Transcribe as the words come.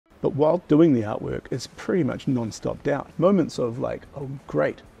But while doing the artwork, it's pretty much non-stop doubt. Moments of like, oh,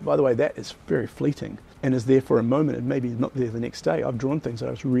 great. By the way, that is very fleeting and is there for a moment and maybe not there the next day. I've drawn things that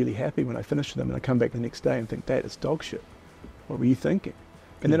I was really happy when I finished them and I come back the next day and think, that is dog shit. What were you thinking?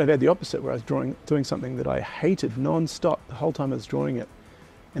 And then I've had the opposite where I was doing something that I hated non-stop the whole time I was drawing it.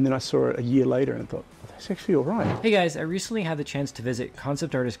 And then I saw it a year later and thought, oh, that's actually all right. Hey guys, I recently had the chance to visit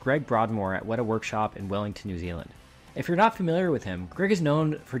concept artist Greg Broadmore at Wētā Workshop in Wellington, New Zealand. If you're not familiar with him, Greg is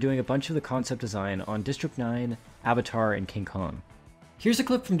known for doing a bunch of the concept design on District 9, Avatar, and King Kong. Here's a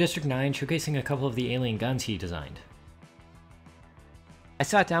clip from District 9 showcasing a couple of the alien guns he designed. I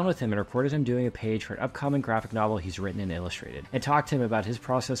sat down with him and recorded him doing a page for an upcoming graphic novel he's written and illustrated, and talked to him about his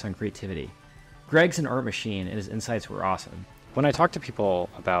process on creativity. Greg's an art machine, and his insights were awesome. When I talk to people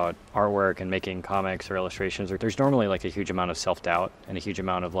about artwork and making comics or illustrations, there's normally like a huge amount of self-doubt and a huge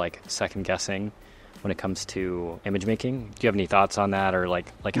amount of like second-guessing when it comes to image making. Do you have any thoughts on that, or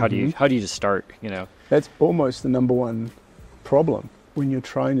like how do you just start? You know, that's almost the number one problem when you're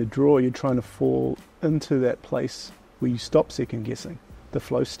trying to draw. You're trying to fall into that place where you stop second-guessing. The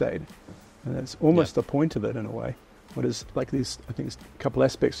flow state, and that's almost the point of it in a way. What is like these, I think, there's a couple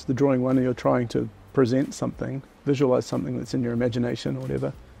aspects to the drawing. One, you're trying to present something, visualize something that's in your imagination or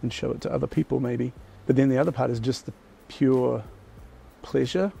whatever, and show it to other people maybe. But then the other part is just the pure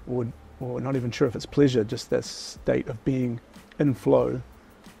pleasure, or not even sure if it's pleasure, just that state of being in flow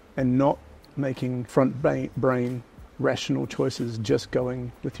and not making front brain rational choices, just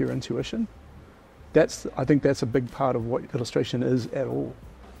going with your intuition. I think that's a big part of what illustration is at all.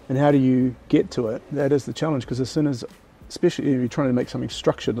 And how do you get to it? That is the challenge, because as soon as, especially if you're trying to make something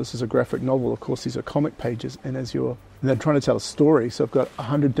structured, this is a graphic novel, of course these are comic pages, and they're trying to tell a story, so I've got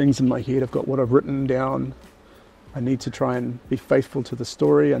 100 things in my head, I've got what I've written down, I need to try and be faithful to the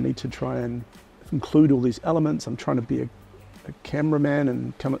story, I need to try and include all these elements, I'm trying to be a cameraman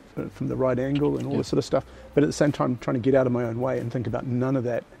and come at from the right angle and all this sort of stuff, but at the same time trying to get out of my own way and think about none of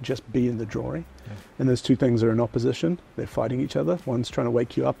that, just be in the drawing. And those two things are in opposition, they're fighting each other. One's trying to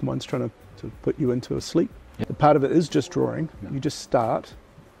wake you up and one's trying to put you into a sleep. The part of it is just drawing. You just start,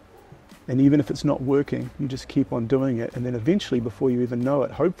 and even if it's not working, you just keep on doing it, and then eventually, before you even know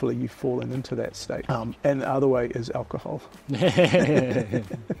it, hopefully you've fallen into that state. And the other way is alcohol.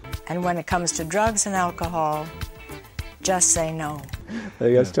 And when it comes to drugs and alcohol, just say no.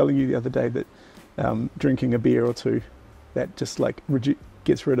 I was telling you the other day that drinking a beer or two, that just like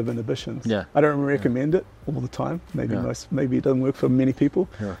gets rid of inhibitions. I don't recommend it all the time. Maybe it doesn't work for many people.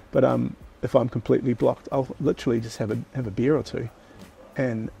 But if I'm completely blocked, I'll literally just have a beer or two,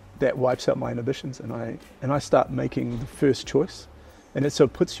 and that wipes out my inhibitions, and I start making the first choice, and it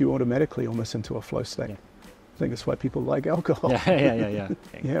sort of puts you automatically almost into a flow state. I think that's why people like alcohol.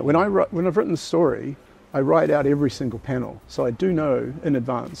 When I've written the story, I write out every single panel, so I do know in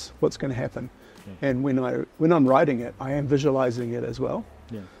advance what's going to happen. And when I'm writing it, I am visualizing it as well.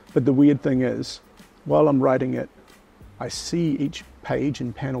 But the weird thing is, while I'm writing it, I see each page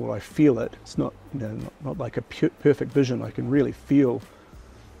and panel, I feel it. It's not not like a perfect vision. I can really feel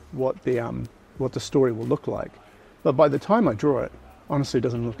what the story will look like. But by the time I draw it, honestly, it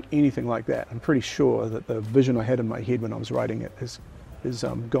doesn't look anything like that. I'm pretty sure that the vision I had in my head when I was writing it is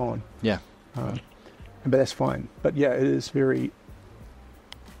gone. But that's fine. But yeah, it is very.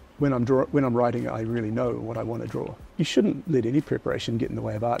 When I'm writing, I really know what I want to draw. You shouldn't let any preparation get in the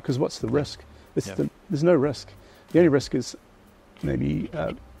way of art, because what's the risk? There's no risk. The only risk is maybe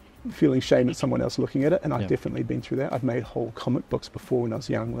feeling shame at someone else looking at it, and I've definitely been through that. I've made whole comic books before when I was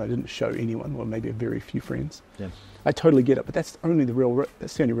young, when I didn't show anyone, or maybe a very few friends. I totally get it, but that's the only real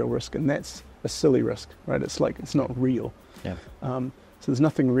risk, and that's a silly risk, right? It's like it's not real. So there's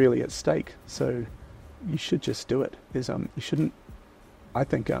nothing really at stake. So you should just do it. You shouldn't. I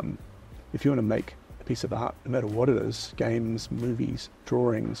think if you want to make a piece of art, no matter what it is, games, movies,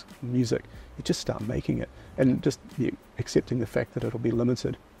 drawings, music, you just start making it, and just accepting the fact that it'll be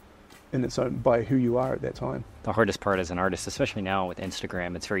limited in its own by who you are at that time. The hardest part as an artist, especially now with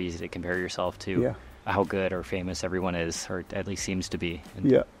Instagram, it's very easy to compare yourself to how good or famous everyone is, or at least seems to be.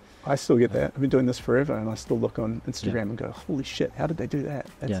 And I still get that. I've been doing this forever, and I still look on Instagram and go, holy shit, how did they do that?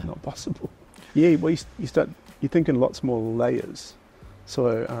 That's not possible. Well, you think in lots more layers.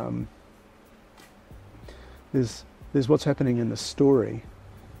 So there's what's happening in the story,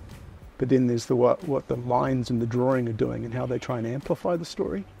 but then there's what the lines in the drawing are doing and how they try and amplify the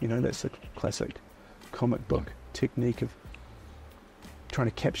story. That's a classic comic book technique of trying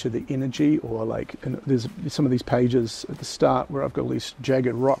to capture the energy, or there's some of these pages at the start where I've got all these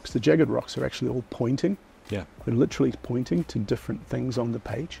jagged rocks. The jagged rocks are actually all pointing. They're literally pointing to different things on the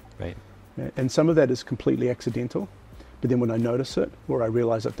page. And some of that is completely accidental. But then when I notice it, or I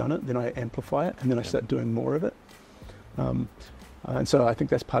realize I've done it, then I amplify it, and then I start doing more of it. And so I think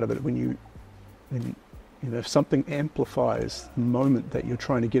that's part of it. If something amplifies the moment that you're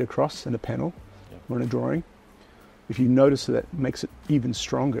trying to get across in a panel or in a drawing, if you notice that makes it even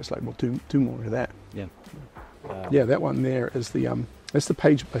stronger, it's like, well, do more of that. Yeah, that one there is that's the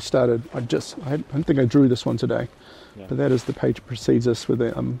page I started. I don't think I drew this one today, but that is the page that precedes us, where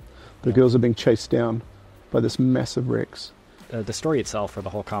the girls are being chased down by this massive Rex. The story itself for the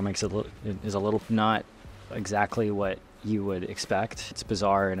whole comics is a little not exactly what you would expect. It's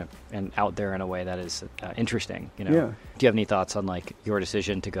bizarre and out there in a way that is interesting. Do you have any thoughts on like your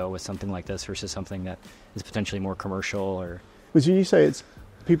decision to go with something like this versus something that is potentially more commercial? Or because you say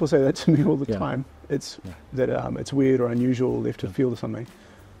people say that to me all the time. It's that it's weird or unusual, or they have to feel something,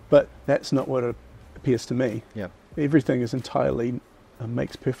 but that's not what it appears to me. Everything is entirely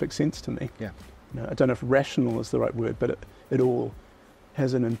makes perfect sense to me. I don't know if rational is the right word, but it all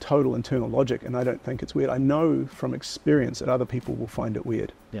has an total internal logic, and I don't think it's weird. I know from experience that other people will find it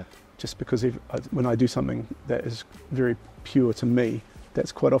weird. Just because when I do something that is very pure to me,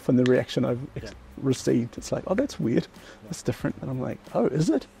 that's quite often the reaction I've received. It's like, oh, that's weird. That's different. And I'm like, oh, is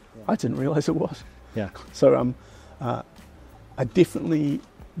it? I didn't realize it was. So I definitely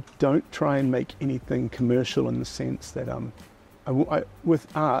don't try and make anything commercial in the sense that with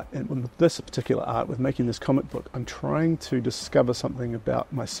art, and with this particular art, with making this comic book, I'm trying to discover something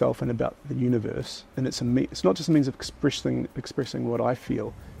about myself and about the universe. And it's not just a means of expressing what I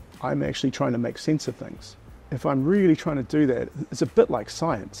feel. I'm actually trying to make sense of things. If I'm really trying to do that, it's a bit like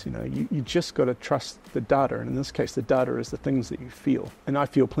science. You just got to trust the data, and in this case, the data is the things that you feel. And I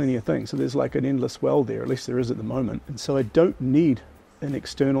feel plenty of things, so there's like an endless well there. At least there is at the moment. And so I don't need an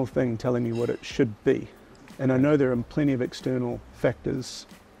external thing telling me what it should be. And I know there are plenty of external factors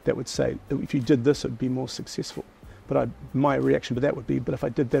that would say, if you did this, it would be more successful. But my reaction to that would be, but if I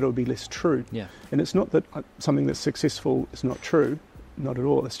did that, it would be less true. And it's not that something that's successful is not true, not at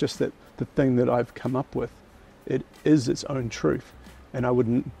all. It's just that the thing that I've come up with, it is its own truth. And I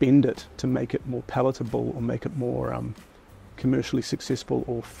wouldn't bend it to make it more palatable or make it more commercially successful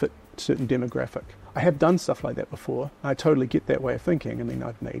or fit a certain demographic. I have done stuff like that before. I totally get that way of thinking. I mean,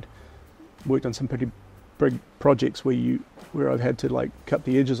 I've worked on some pretty big projects where I've had to like cut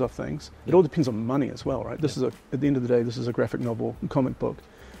the edges off things. It all depends on money as well, right? This is at the end of the day, this is a graphic novel, comic book,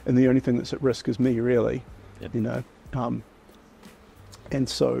 and the only thing that's at risk is me, really. And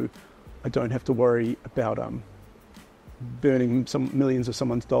so I don't have to worry about burning some millions of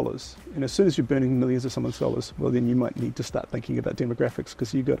someone's dollars. And as soon as you're burning millions of someone's dollars, well, then you might need to start thinking about demographics,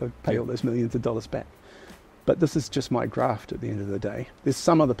 because you've got to pay all those millions of dollars back. But this is just my graft at the end of the day. There's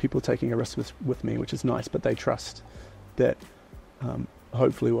some other people taking a risk with me, which is nice, but they trust that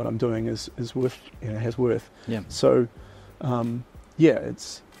hopefully what I'm doing is worth, has worth. So,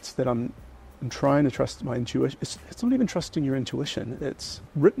 it's that I'm trying to trust my intuition. It's not even trusting your intuition. It's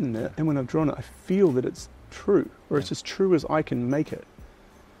written it, and when I've drawn it, I feel that it's true, or it's as true as I can make it.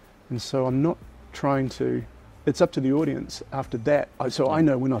 And so I'm not trying to. It's up to the audience after that. So I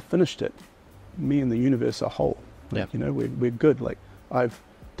know when I've finished it, me and the universe are whole. We're good. Like, I've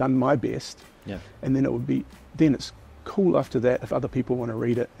done my best. And then then it's cool after that if other people want to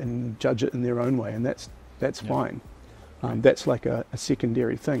read it and judge it in their own way, and that's fine. That's like a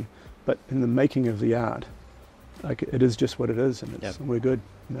secondary thing. But in the making of the art, like, it is just what it is, and we're good.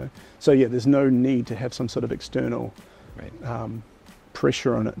 So there's no need to have some sort of external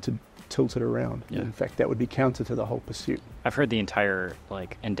pressure on it to tilt it around. In fact, that would be counter to the whole pursuit. I've heard the entire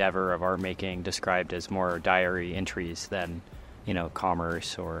endeavor of art making described as more diary entries than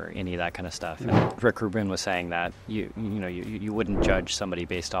commerce or any of that kind of stuff. And Rick Rubin was saying that you wouldn't judge somebody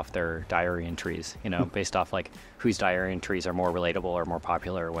based off their diary entries, based off whose diary entries are more relatable or more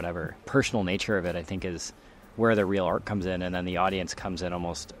popular or whatever. Personal nature of it, I think, is where the real art comes in, and then the audience comes in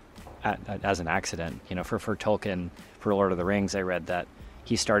almost as an accident. For Tolkien, for Lord of the Rings, I read that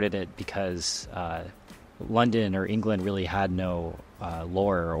he started it because London or England really had no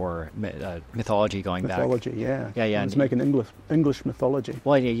lore or mythology going back. Mythology, yeah. He was making English mythology.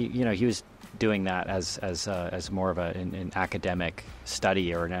 Well, he was doing that as more of an academic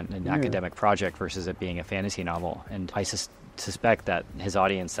study or an academic project versus it being a fantasy novel. And I suspect that his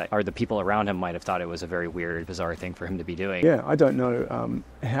audience, or the people around him, might have thought it was a very weird, bizarre thing for him to be doing. Yeah, I don't know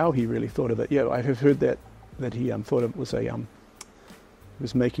how he really thought of it. Yeah, I have heard that he thought it was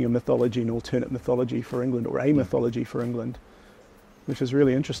was making a mythology, an alternate mythology for England, or a mythology for England, which is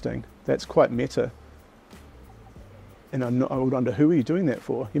really interesting. That's quite meta. And I would wonder, who are you doing that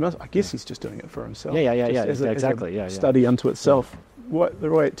for? I guess he's just doing it for himself. Exactly. Study unto itself. the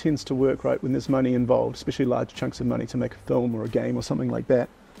way it tends to work, right, when there's money involved, especially large chunks of money to make a film or a game or something like that,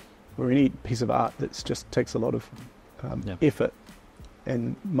 or any piece of art that just takes a lot of effort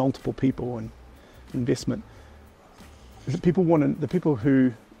and multiple people and investment. The people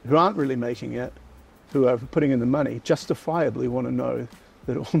who aren't really making it, who are putting in the money, justifiably want to know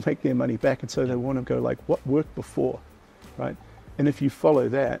that it will make their money back, and so they want to go like, what worked before, right? And if you follow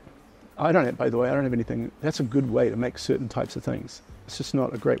that, I don't have anything. That's a good way to make certain types of things. It's just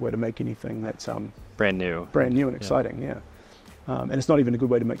not a great way to make anything that's brand new and exciting. Yeah. And it's not even a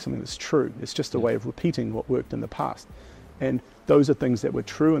good way to make something that's true. It's just a way of repeating what worked in the past. And those are things that were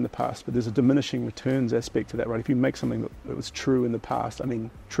true in the past, but there's a diminishing returns aspect to that, right? If you make something that was true in the past, I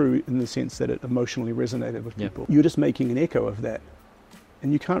mean, true in the sense that it emotionally resonated with people, you're just making an echo of that.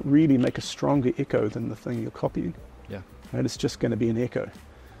 And you can't really make a stronger echo than the thing you're copying. Yeah. Right? It's just going to be an echo.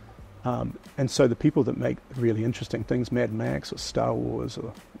 And so the people that make really interesting things, Mad Max or Star Wars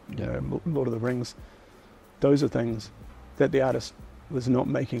or Lord of the Rings, those are things that the artist was not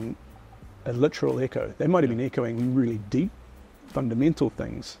making a literal echo. They might have been echoing really deep, fundamental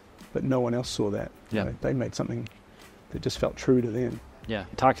things, but no one else saw that. Yeah. Right? They made something that just felt true to them. Yeah,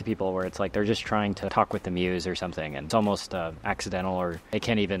 talk to people where it's like they're just trying to talk with the muse or something, and it's almost accidental, or they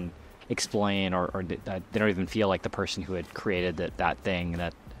can't even explain, or they don't even feel like the person who had created that thing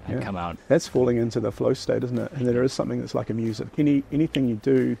that had come out. That's falling into the flow state, isn't it? And there is something that's like a music. Anything you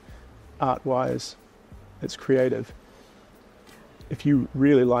do art-wise that's creative, if you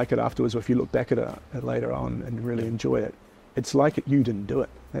really like it afterwards, or if you look back at it later on and really enjoy it, it's like you didn't do it.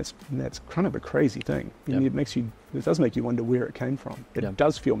 That's kind of a crazy thing. It does make you wonder where it came from. It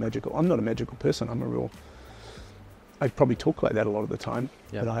does feel magical. I'm not a magical person. I probably talk like that a lot of the time.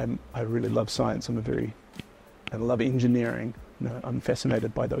 But I really love science. I love engineering. I'm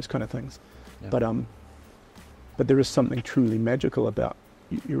fascinated by those kind of things. But there is something truly magical about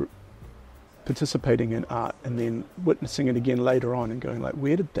you're participating in art and then witnessing it again later on and going like,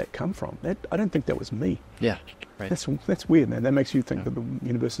 where did that come from? I don't think that was me. Yeah, right. That's weird, man. That makes you think that the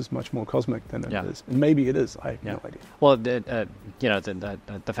universe is much more cosmic than it is. And maybe it is. I have no idea. Well, the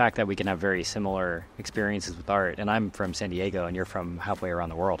fact that we can have very similar experiences with art, and I'm from San Diego and you're from halfway around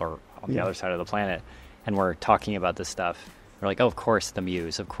the world or on the other side of the planet, and we're talking about this stuff. We're like, oh, of course the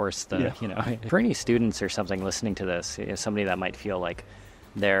muse, of course for any students or something listening to this, somebody that might feel like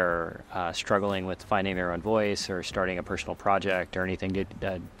they're struggling with finding their own voice or starting a personal project or anything, do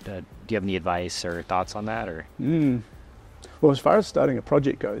you have any advice or thoughts on that? Or Well, as far as starting a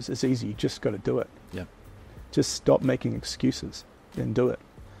project goes, it's easy. You just got to do it. Yeah. Just stop making excuses and do it.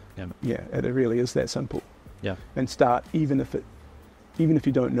 Yeah. It really is that simple. Yeah. And start, even if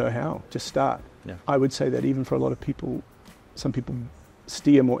you don't know how, just start. Yeah. I would say that even for a lot of people, some people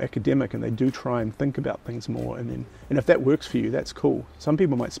steer more academic and they do try and think about things more, and if that works for you, that's cool. Some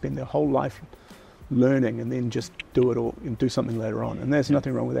people might spend their whole life learning and then just do it all and do something later on, and there's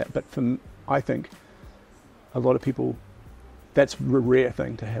nothing wrong with that. But I think a lot of people, that's a rare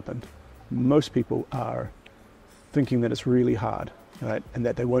thing to happen. Most people are thinking that it's really hard, right, and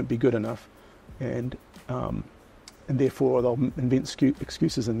that they won't be good enough, and therefore they'll invent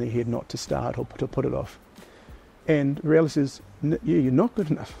excuses in their head not to start or to put it off. And the reality is, you're not good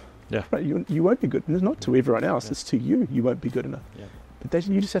enough. Yeah. Right? You won't be good. And it's not to everyone else. Yeah. It's to you. You won't be good enough. Yeah. But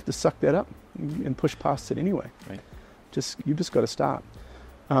you just have to suck that up and push past it anyway. Right. You've just got to start.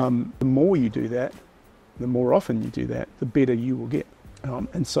 The more you do that, the more often you do that, the better you will get.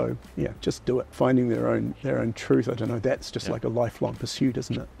 And so, just do it. Finding their own truth. I don't know. That's just like a lifelong pursuit,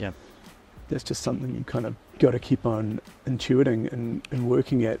 isn't it? Yeah. That's just something you kind of got to keep on intuiting and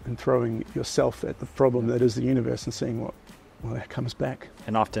working at, and throwing yourself at the problem that is the universe and seeing what comes back.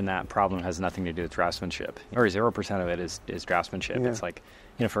 And often that problem has nothing to do with draftsmanship, or 0% of it is draftsmanship. Yeah. It's like,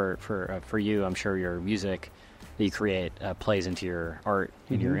 for you, I'm sure your music that you create plays into your art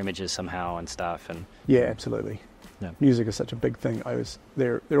and your images somehow and stuff. And yeah, absolutely. Yeah. Music is such a big thing.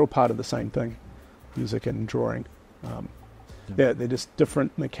 They're all part of the same thing, music and drawing. They're just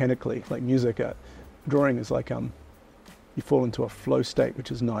different mechanically. Like music, drawing is like you fall into a flow state,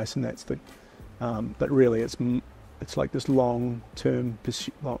 which is nice, and that's the. But really, it's like this long-term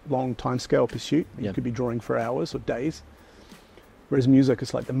pursuit, long time-scale pursuit. You could be drawing for hours or days. Whereas music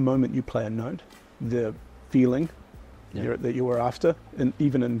is like the moment you play a note, the feeling that you were after, and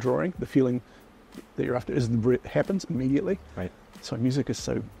even in drawing, the feeling that you're after happens immediately. Right. So music is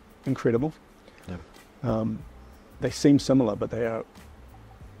so incredible. Yeah. They seem similar, but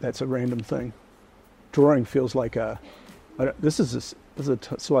that's a random thing. Drawing feels like this is a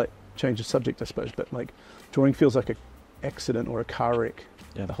slight change of subject, I suppose, but like drawing feels like an accident or a car wreck.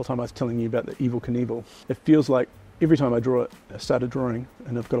 Yeah. The whole time I was telling you about the Evel Knievel, it feels like every time I started drawing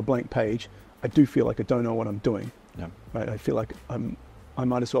and I've got a blank page, I do feel like I don't know what I'm doing. Yeah. Right? I feel like I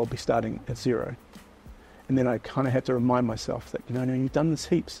might as well be starting at zero. And then I kind of have to remind myself that, no, you've done this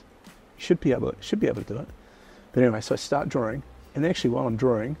heaps. You should be able to do it. But anyway, so I start drawing. And actually while I'm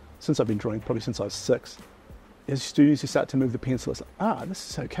drawing, since I've been drawing probably since I was 6, as students, you start to move the pencil. It's like,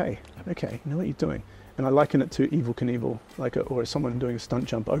 this is okay. Okay, you know what you're doing. And I liken it to Evel Knievel, or someone doing a stunt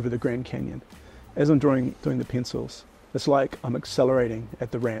jump over the Grand Canyon. As I'm doing the pencils, it's like I'm accelerating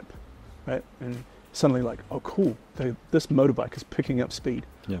at the ramp, right? And suddenly like, oh cool, this motorbike is picking up speed.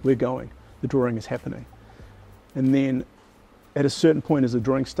 Yeah. We're going. The drawing is happening. And then at a certain point as the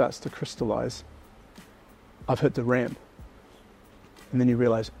drawing starts to crystallize, I've hit the ramp. And then you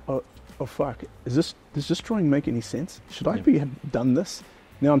realize, oh fuck, does this drawing make any sense? Should I have done this?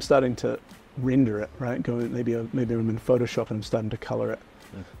 Now I'm starting to render it, right? Maybe I'm in Photoshop and I'm starting to color it.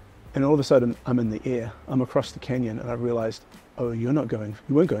 Yeah. And all of a sudden I'm in the air. I'm across the canyon and I realized, oh, you weren't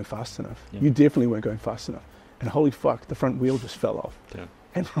going fast enough. Yeah. You definitely weren't going fast enough. And holy fuck, the front wheel just fell off. Yeah.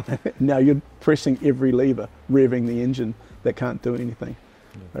 And now you're pressing every lever, revving the engine that can't do anything.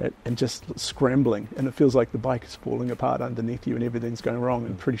 Yeah. Right? And just scrambling. And it feels like the bike is falling apart underneath you and everything's going wrong.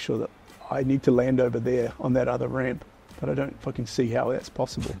 I'm pretty sure that I need to land over there on that other ramp, but I don't fucking see how that's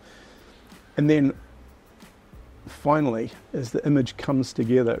possible. And then finally, as the image comes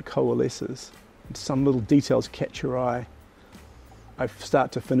together, it coalesces, some little details catch your eye, I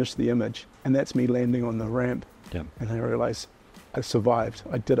start to finish the image, and that's me landing on the ramp. Yeah. And I realize I survived.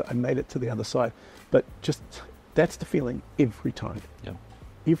 I did it. I made it to the other side. But just that's the feeling every time. Yeah.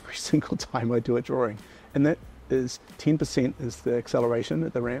 Every single time I do a drawing. And that is 10% is the acceleration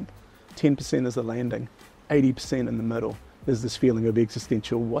at the ramp, 10% is the landing, 80% in the middle is this feeling of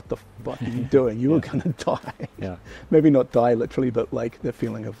existential, what the fuck are you doing? You were going to die. Yeah. Maybe not die literally, but like the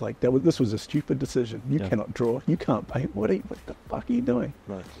feeling of like, this was a stupid decision. You cannot draw. You can't paint. What the fuck are you doing?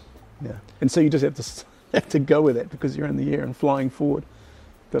 Right. Yeah. And so you just have to go with it because you're in the air and flying forward.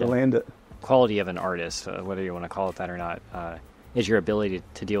 Got to land it. Quality of an artist, whether you want to call it that or not, is your ability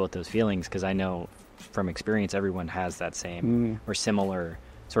to deal with those feelings. Because I know from experience, everyone has that same or similar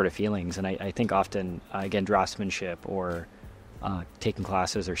sort of feelings. And I think often, again, draftsmanship or taking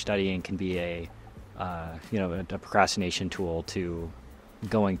classes or studying can be a procrastination tool to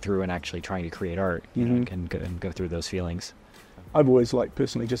going through and actually trying to create art, and go through those feelings. I've always liked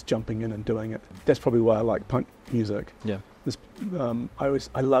personally just jumping in and doing it. That's probably why I like punk music. Yeah.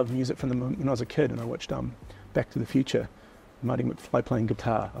 I love music from when I was a kid, and I watched Back to the Future, Marty McFly playing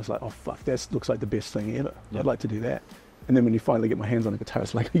guitar. I was like, oh fuck, that looks like the best thing ever. Yeah. I'd like to do that. And then when you finally get my hands on a guitar,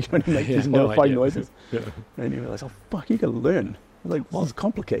 it's like you can only make these modified noises. Yeah. And you realize, oh fuck, you got to learn. Like, well, it's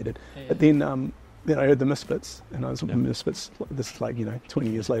complicated. Yeah. But then I heard the Misfits, and I was with Misfits. This is like 20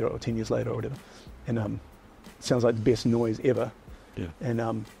 years later or 10 years later or whatever. And it sounds like the best noise ever. Yeah.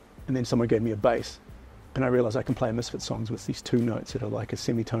 And then someone gave me a bass, and I realized I can play Misfits songs with these two notes that are like a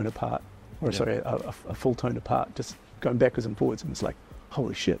semitone apart, or a full tone apart, just going backwards and forwards. And it's like,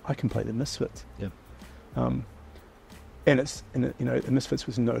 holy shit, I can play the Misfits. Yeah. And the Misfits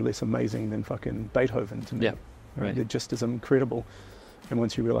was no less amazing than fucking Beethoven to me. Yeah, right. They're just as incredible. And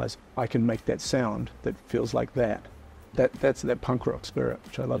once you realize I can make that sound that feels like that's that punk rock spirit,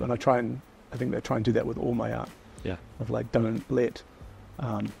 which I love. And I think they try and do that with all my art. Yeah. Of like, don't let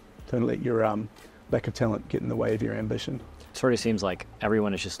your lack of talent get in the way of your ambition. Sort of seems like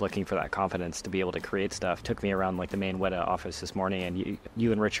everyone is just looking for that confidence to be able to create stuff. Took me around like the main Wētā office this morning, and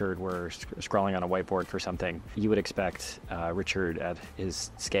you and Richard were scrawling on a whiteboard for something. You would expect Richard at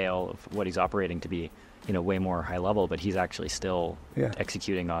his scale of what he's operating to be, way more high level, but he's actually still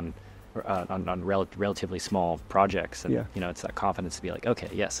executing on relatively small projects. And, it's that confidence to be like, okay,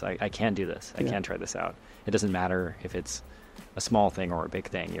 yes, I can do this. I can try this out. It doesn't matter if it's a small thing or a big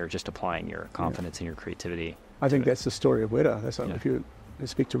thing. You're just applying your confidence and your creativity. I think that's the story of Wētā. That's if you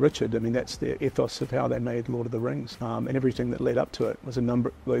speak to Richard, I mean, that's the ethos of how they made Lord of the Rings. And everything that led up to it was in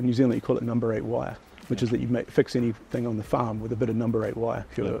New Zealand you call it number 8 wire, which is that you fix anything on the farm with a bit of number 8 wire.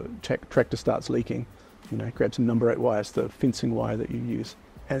 If your tractor starts leaking, grab some number 8 wire. It's the fencing wire that you use.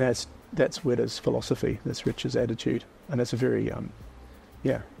 And that's Wētā's philosophy, that's Richard's attitude. And that's a very,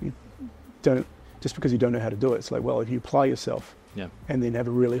 you don't, just because you don't know how to do it, it's like, well, if you apply yourself and then have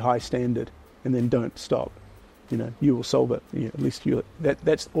a really high standard and then don't stop, you will solve it. At least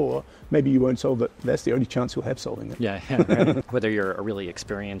or maybe you won't solve it. That's the only chance you'll have solving it. Yeah, right. Whether you're a really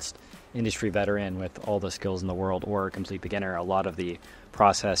experienced industry veteran with all the skills in the world or a complete beginner, a lot of the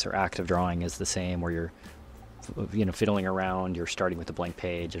process or act of drawing is the same, where you're, fiddling around, you're starting with a blank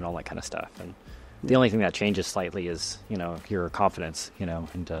page and all that kind of stuff. And the only thing that changes slightly is, your confidence,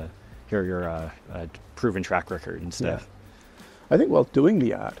 and your proven track record and stuff. I think while doing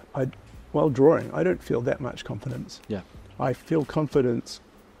the art, while drawing, I don't feel that much confidence. Yeah. I feel confidence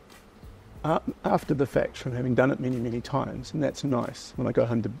after the fact from having done it many, many times, and that's nice. When I go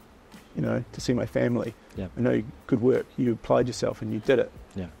home to see my family, I know, good work, you applied yourself and you did it.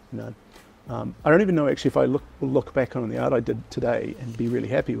 Yeah. I don't even know actually if I look back on the art I did today and be really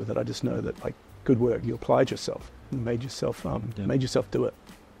happy with it. I just know that, like, good work, you applied yourself and made yourself do it.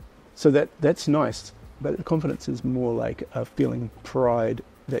 So that's nice, but the confidence is more like a feeling pride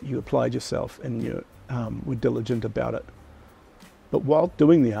that you applied yourself and you were diligent about it. But while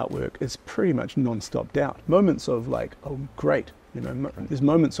doing the artwork, it's pretty much non-stop doubt. Moments of like, oh, great, there's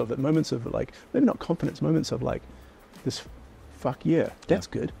moments of like, maybe not confidence, moments of like, this, fuck yeah, that's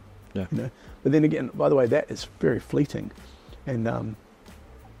good. Yeah. But then again, by the way, that is very fleeting, and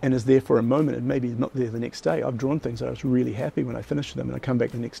is there for a moment and maybe not there the next day. I've drawn things that I was really happy when I finished them, and I come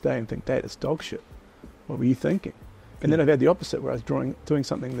back the next day and think, that is dog shit. What were you thinking? And then I've had the opposite, where I was doing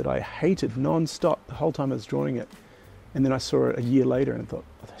something that I hated non-stop the whole time I was drawing it, and then I saw it a year later and thought,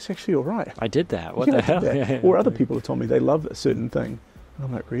 oh, that's actually all right. I did that. What the hell? Yeah. Or other people have told me they love a certain thing, and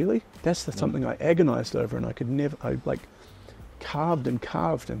I'm like, really? That's something I agonized over, and I could never. I like carved at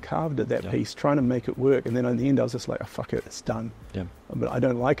that piece, trying to make it work, and then in the end I was just like, oh, fuck it, it's done. Yeah. But I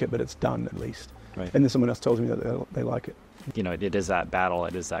don't like it, but it's done at least. Right. And then someone else tells me that they like it. It is that battle.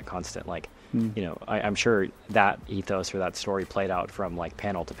 It is that constant, like, I'm sure that ethos or that story played out from like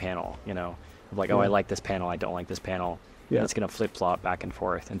panel to panel, of like, I like this panel, I don't like this panel. Yeah. And it's going to flip-flop back and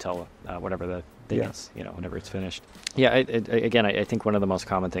forth until whatever the thing is, whenever it's finished. Yeah, I think one of the most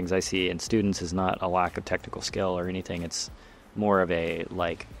common things I see in students is not a lack of technical skill or anything. It's more of a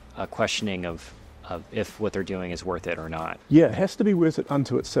questioning of if what they're doing is worth it or not. Yeah, it has to be worth it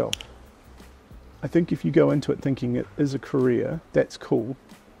unto itself. I think if you go into it thinking it is a career, that's cool.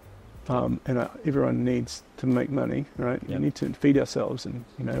 And everyone needs to make money, right? Yep. We need to feed ourselves, and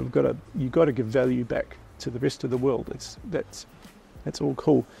you've got to give value back to the rest of the world. That's all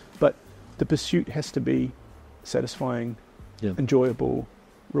cool, but the pursuit has to be satisfying, enjoyable,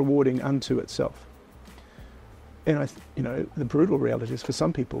 rewarding unto itself. And the brutal reality is, for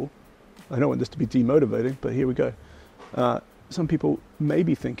some people, I don't want this to be demotivating, but here we go. Some people may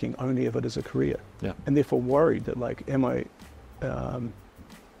be thinking only of it as a career, and therefore worried that, like,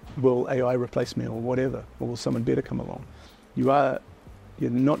 will AI replace me or whatever, or will someone better come along? You're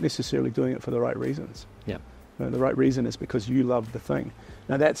not necessarily doing it for the right reasons. Yeah. The right reason is because you love the thing.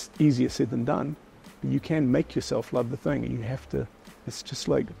 Now, that's easier said than done, but you can make yourself love the thing, and you have to. It's just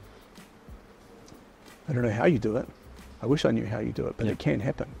like, I don't know how you do it. I wish I knew how you do it, but it can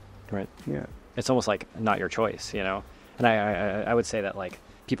happen. Right. Yeah. It's almost like not your choice, And I would say that, like,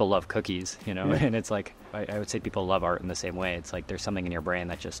 people love cookies, and it's like, I would say people love art in the same way. It's like there's something in your brain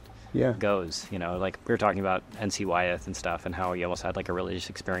that just goes, like we were talking about N.C. Wyeth and stuff, and how you almost had like a religious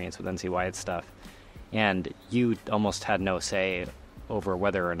experience with N.C. Wyeth stuff, and you almost had no say over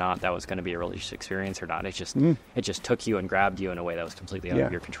whether or not that was going to be a religious experience or not. It just took you and grabbed you in a way that was completely out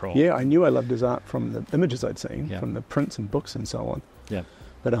of your control. Yeah, I knew I loved his art from the images I'd seen, from the prints and books and so on. Yeah.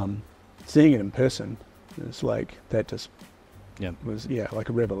 But seeing it in person, it's like that just was like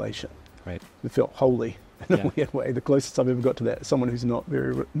a revelation. Right. It felt holy in a weird way. The closest I've ever got to that is someone who's not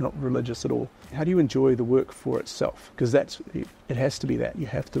religious at all. How do you enjoy the work for itself? Because it has to be that. You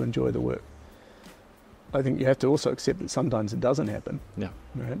have to enjoy the work. I think you have to also accept that sometimes it doesn't happen. Yeah.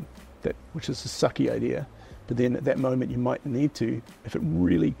 Right. Which is a sucky idea. But then at that moment you might need to, if it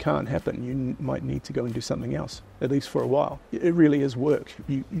really can't happen, you might need to go and do something else, at least for a while. It really is work.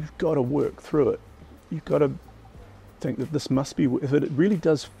 You've got to work through it. You've got to think that this must be, if it really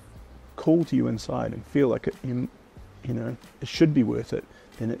does call to you inside and feel like it, it should be worth it,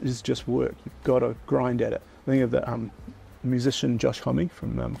 then it is just work. You've got to grind at it. I think of the musician Josh Homme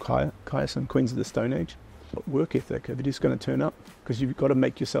from Caius and Queens of the Stone Age. Work ethic. If you're just going to turn up, because you've got to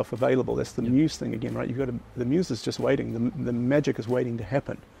make yourself available. That's the muse thing again, right? The muse is just waiting. The magic is waiting to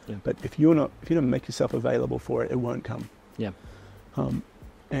happen. Yeah. But if you don't make yourself available for it, it won't come. Yeah.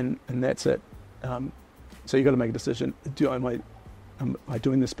 And that's it. So you've got to make a decision. Am I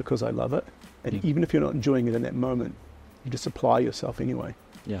doing this because I love it? And even if you're not enjoying it in that moment, you just apply yourself anyway.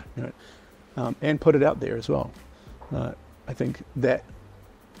 Yeah. And put it out there as well. I think that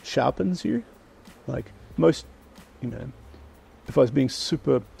sharpens you. Like most, if I was being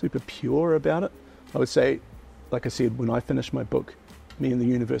super, super pure about it, I would say, like I said, when I finish my book, me and the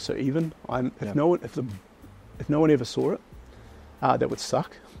universe are even. If no one ever saw it, that would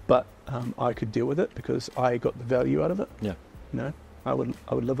suck. But I could deal with it because I got the value out of it. Yeah. I would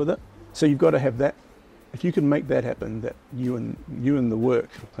live with it. So you've got to have that if you can make that happen, that you and the work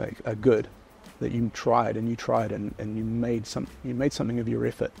like are good, that you tried and you made something of your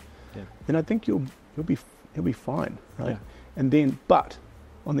effort, then I think you'll be fine, right? Yeah. And then, but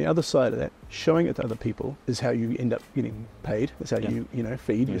on the other side of that, showing it to other people is how you end up getting paid. That's how you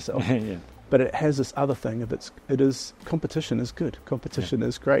feed yourself. Yeah. But it has this other thing of competition is good. Competition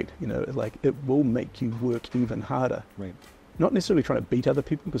is great. Like it will make you work even harder. Right. Not necessarily trying to beat other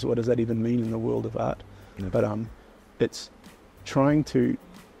people, because what does that even mean in the world of art? Yeah. But it's trying to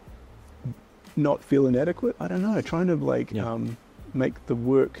not feel inadequate. I don't know. Trying to make the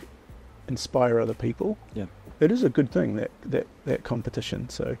work inspire other people. Yeah. It is a good thing, that competition.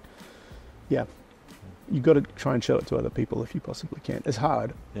 So, yeah, you've got to try and show it to other people if you possibly can. It's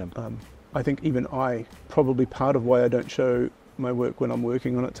hard. Yeah. I think even probably part of why I don't show my work when I'm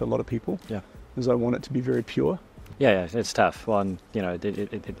working on it to a lot of people is I want it to be very pure. Yeah, it's tough. Well, and,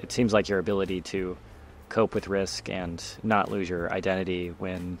 it seems like your ability to cope with risk and not lose your identity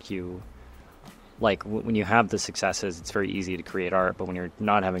when you... Like, when you have the successes, it's very easy to create art, but when you're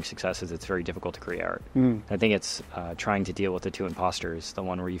not having successes, it's very difficult to create art. I think it's trying to deal with the two imposters, the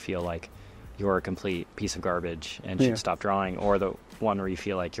one where you feel like you're a complete piece of garbage and should stop drawing, or the one where you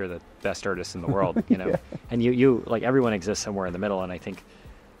feel like you're the best artist in the world, And you like, everyone exists somewhere in the middle, and I think...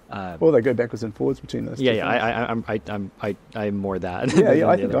 well, they go backwards and forwards between those two things. I'm more that. Yeah,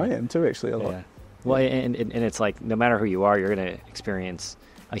 I think I am too, actually, a lot. Yeah. Well, and it's like, no matter who you are, you're going to experience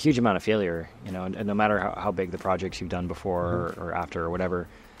a huge amount of failure, and no matter how big the projects you've done before or after or whatever,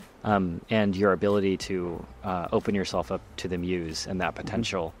 and your ability to open yourself up to the muse and that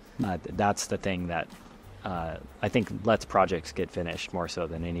potential, that's the thing that I think lets projects get finished more so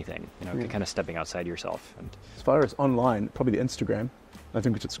than anything, kind of stepping outside yourself. And as far as online, probably the Instagram, I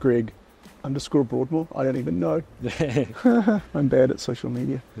think it's Greg _Broadmore. I don't even know. I'm bad at social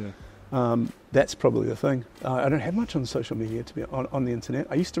media. Yeah. That's probably the thing. I don't have much on social media, to be on the internet.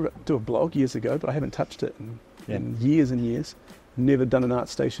 I used to do a blog years ago, but I haven't touched it in years and years. Never done an art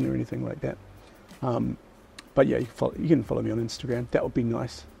station or anything like that. But yeah, you can follow me on Instagram. That would be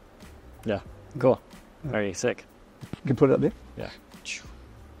nice. Yeah, cool. Very sick. You can put it up there? Yeah.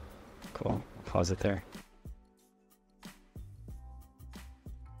 Cool. Pause it there.